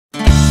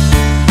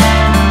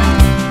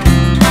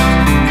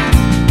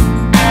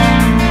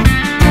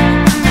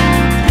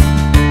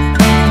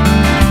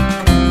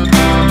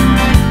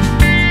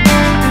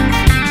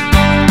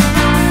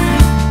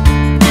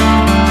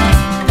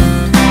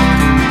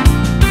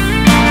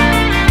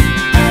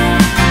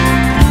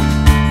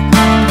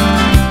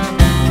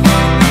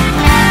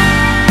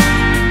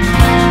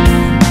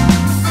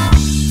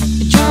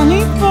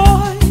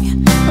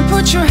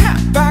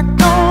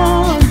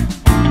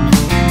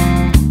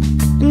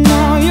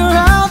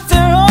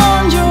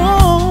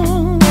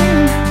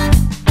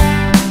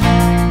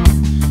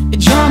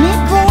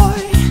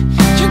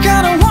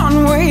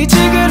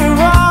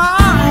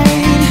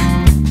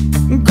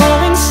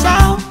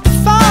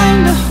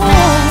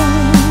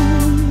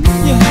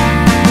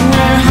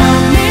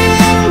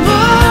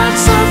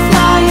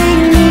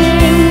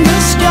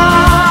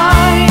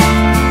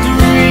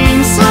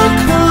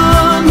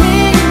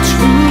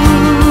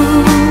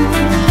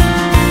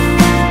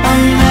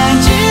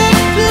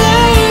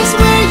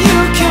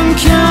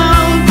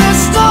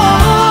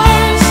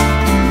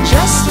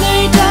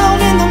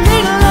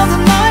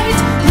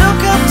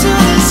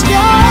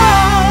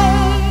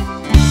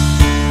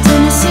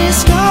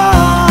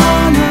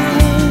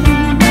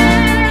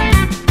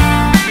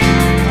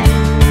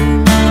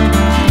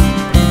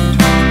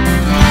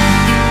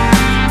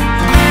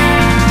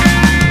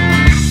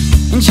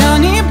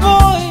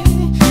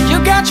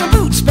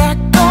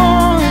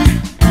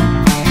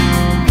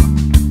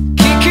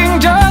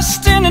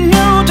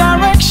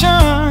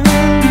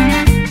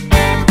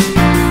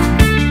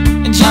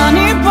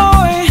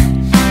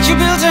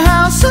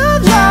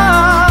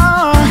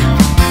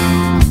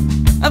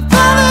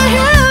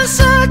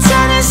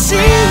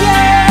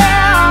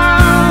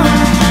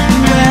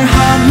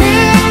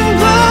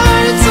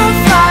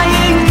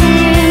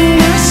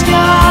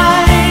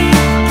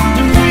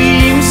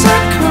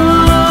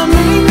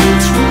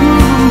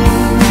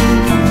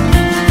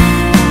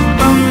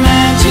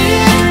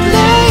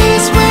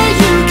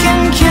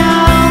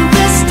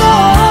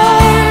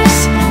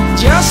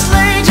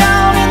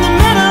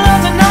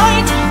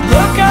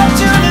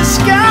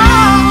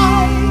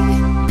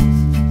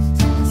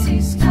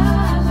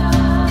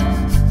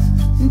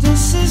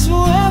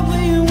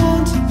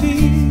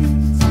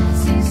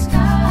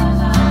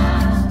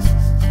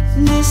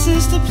this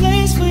is the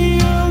place for you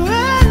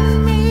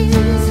and me.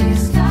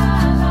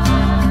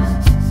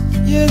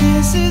 Yeah,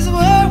 this is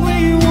where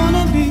we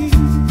wanna be.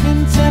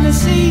 In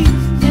Tennessee,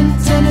 in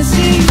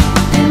Tennessee,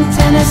 in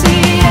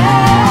Tennessee,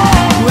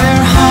 yeah.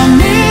 Where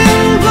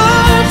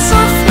hummingbirds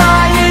are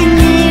flying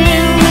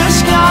in the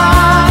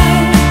sky,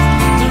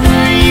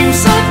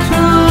 dreams are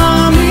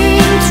coming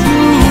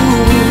true.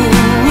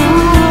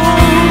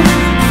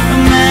 A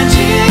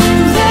magic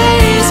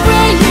place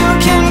where you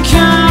can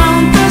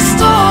count the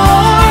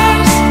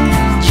stars.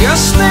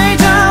 Just lay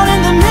down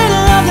in the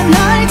middle of the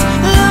night,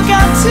 look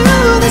out to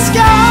the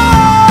sky.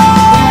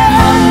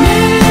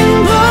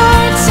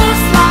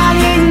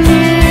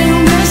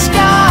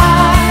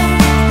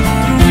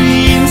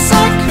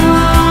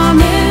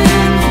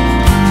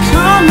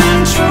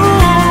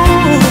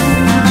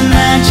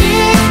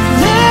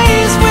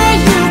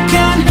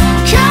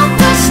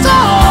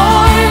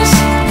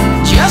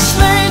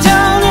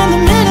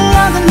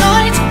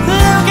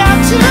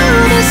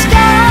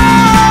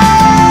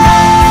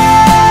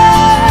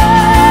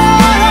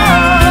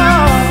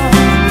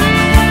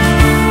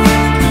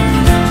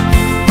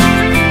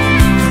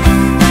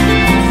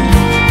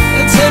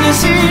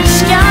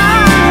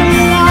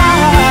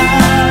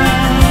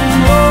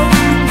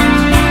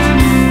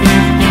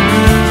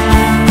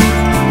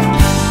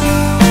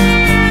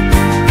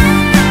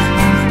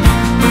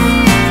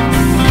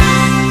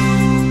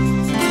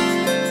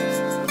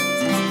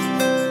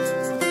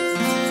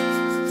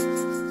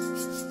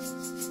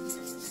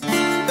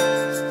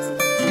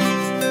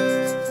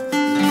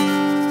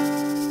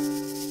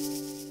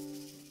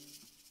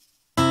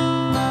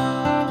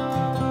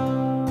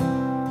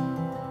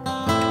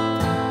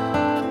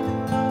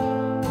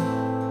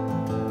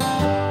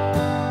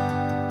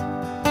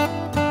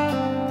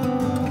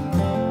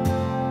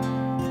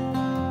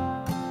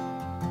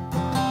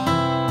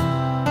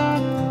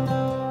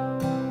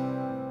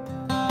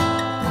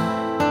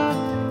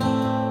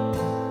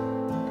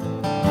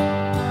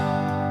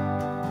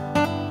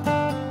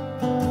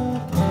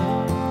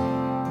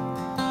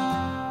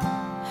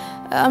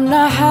 I'm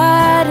not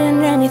hiding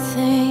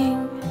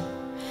anything.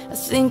 I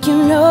think you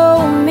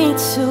know me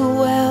too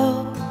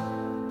well.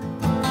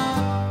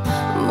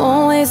 I'm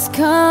always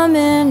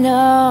coming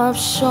up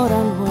short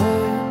on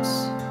words.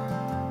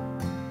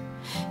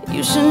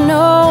 You should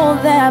know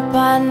that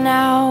by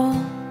now.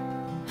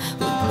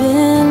 We've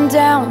been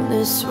down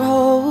this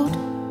road,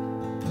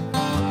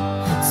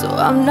 so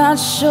I'm not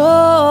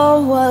sure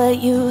what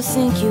you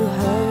think you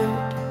heard.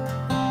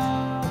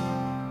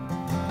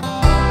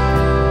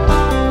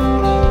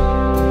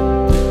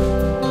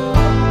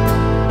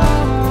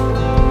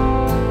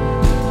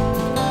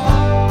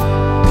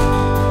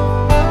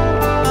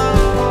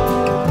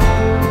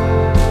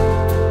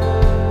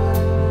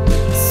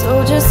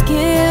 Just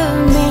give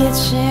me a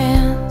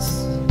chance.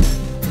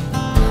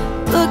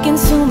 Look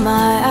into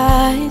my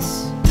eyes.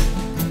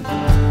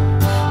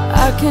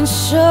 I can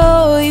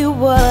show you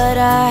what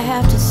I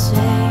have to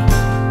say.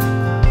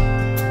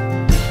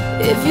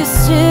 If you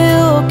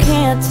still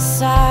can't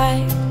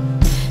decide,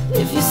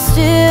 if you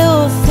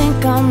still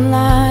think I'm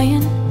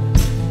lying,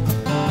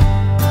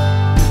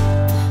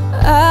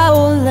 I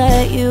will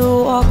let you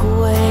walk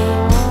away.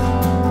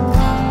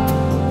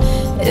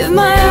 If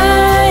my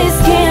eyes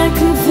can't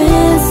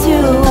convince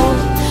you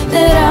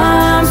that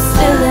I'm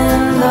still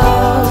in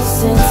love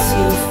since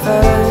you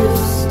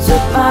first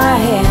took my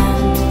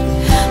hand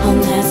on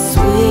that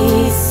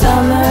sweet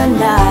summer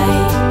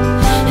night,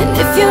 and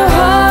if your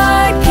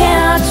heart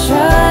can't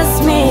trust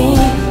me,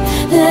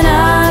 then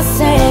I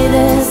say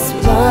this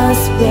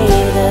must be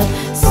the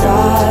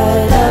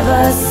start of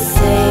us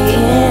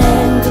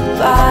saying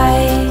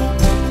goodbye.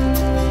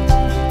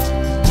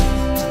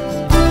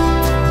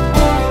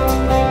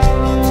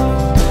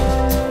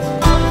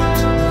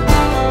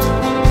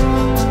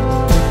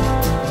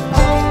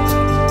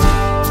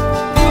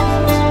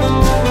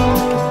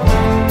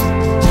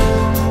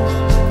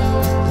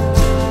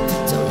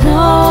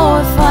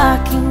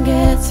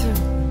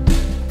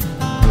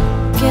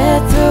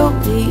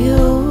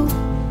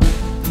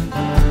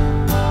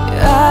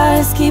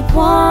 Keep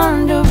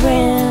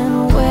wandering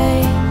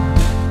away.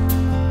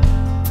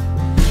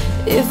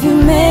 If you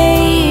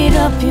made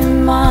up your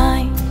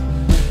mind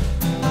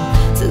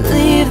to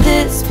leave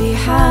this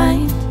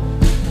behind,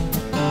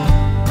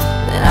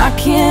 then I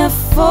can't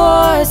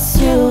force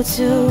you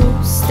to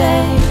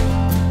stay.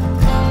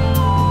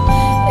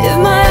 If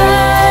my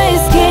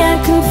eyes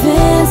can't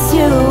convince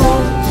you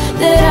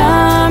that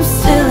I'm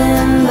still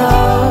in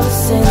love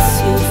since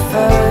you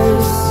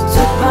first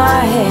took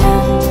my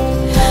hand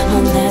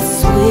on that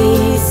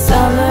sweet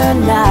summer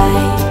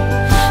night,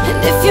 and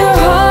if your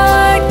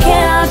heart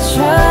can't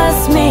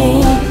trust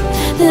me,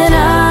 then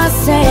I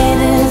say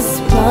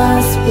this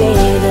must be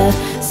the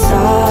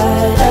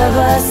start of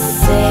us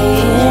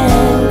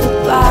saying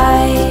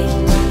goodbye.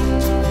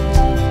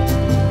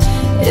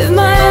 If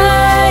my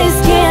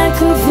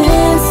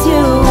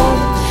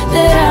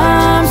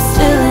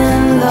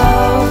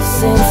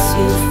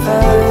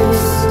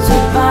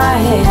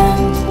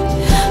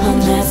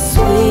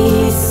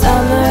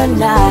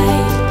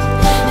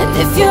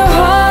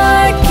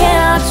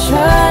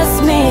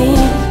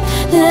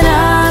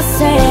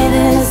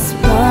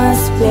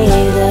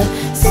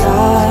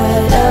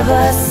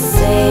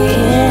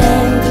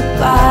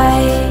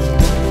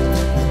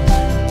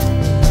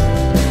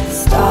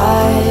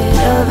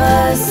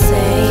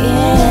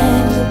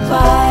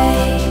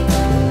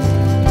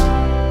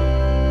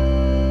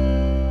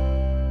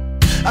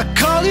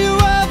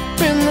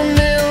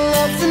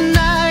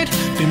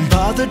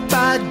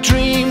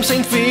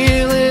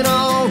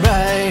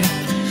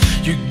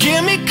You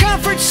give me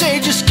comfort, say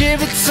just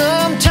give it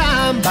some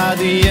time. By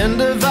the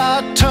end of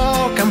our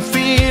talk, I'm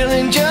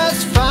feeling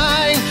just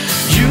fine.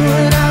 You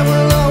and I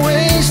will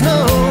always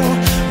know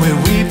where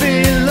we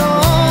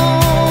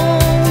belong.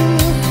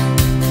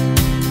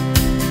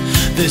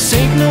 This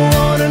ain't no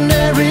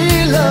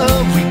ordinary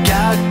love we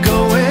got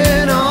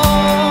going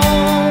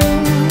on.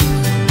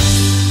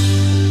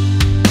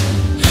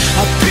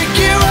 I'll pick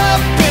you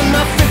up in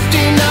my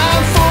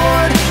 '59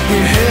 Ford. We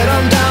head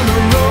on down the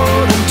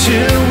road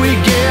until we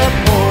get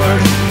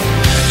bored.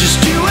 Just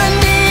you and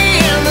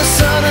me and the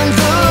sun and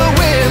the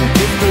wind.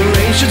 If the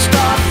rain should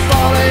start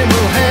falling,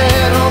 we'll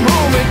head on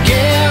home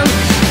again.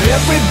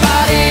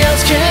 Everybody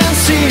else can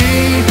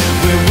see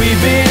where we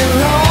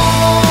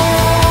belong.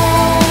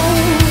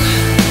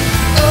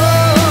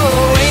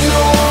 Oh, ain't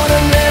no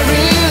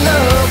ordinary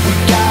love we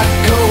got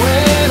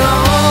going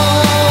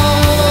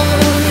on.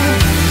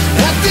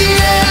 At the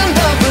end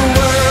of the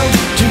world,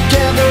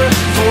 together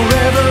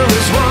forever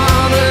is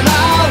one. And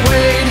I'll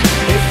wait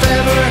if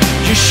ever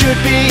you should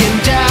be in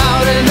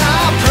doubt. And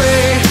I'll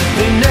pray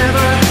they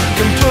never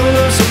can pull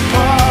us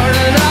apart.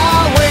 And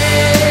I'll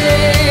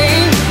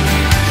wait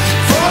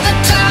for the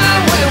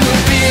time when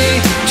we'll be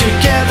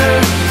together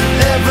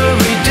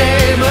every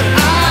day. But I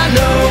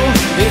know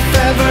if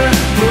ever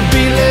we'll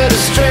be led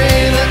astray,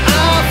 that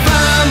I'll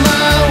find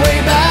my way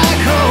back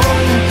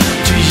home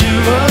to you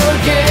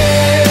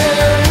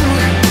again.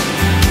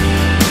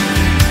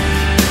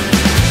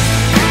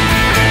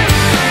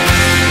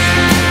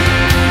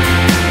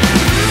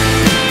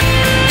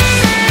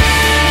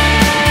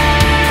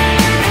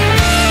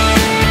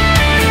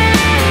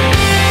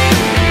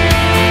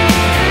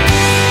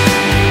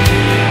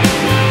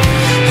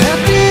 At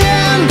the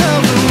end of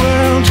the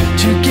world,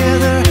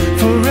 together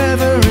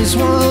forever is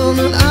one.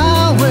 And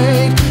I'll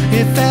wait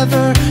if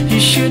ever you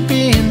should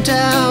be in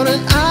doubt.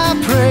 And I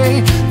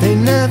pray they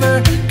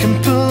never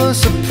can pull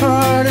us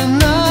apart.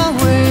 And I'll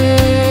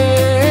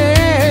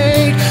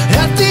wait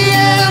at the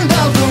end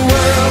of the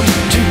world,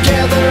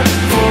 together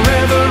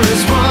forever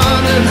is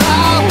one. And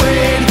I'll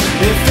wait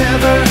if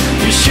ever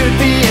you should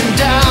be in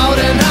doubt.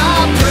 And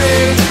I'll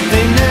pray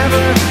they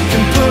never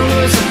can pull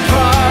us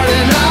apart.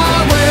 And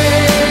I'll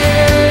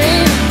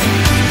wait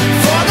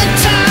for the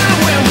time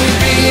when we'll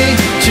be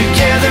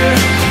together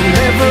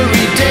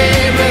every day.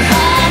 But I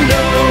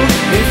know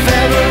if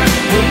ever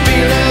we'll be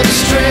led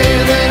astray,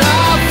 then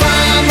I'll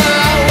find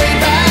my way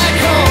back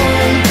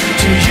home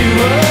to you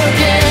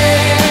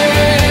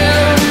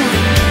again.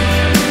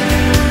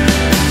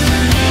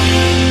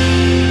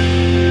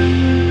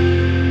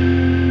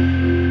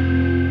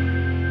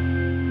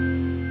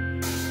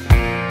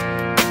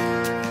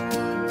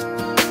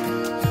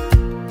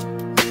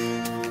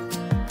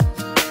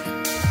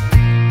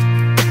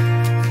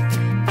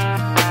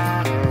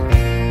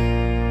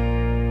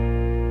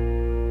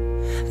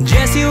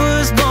 Jesse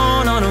was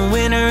born on a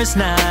winter's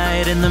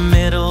night in the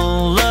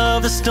middle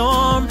of a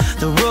storm.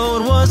 The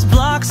road was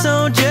blocked,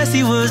 so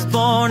Jesse was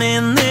born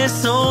in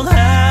this old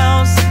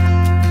house.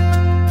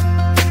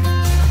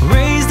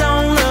 Raised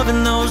on love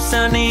in those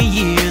sunny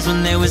years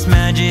when there was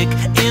magic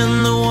in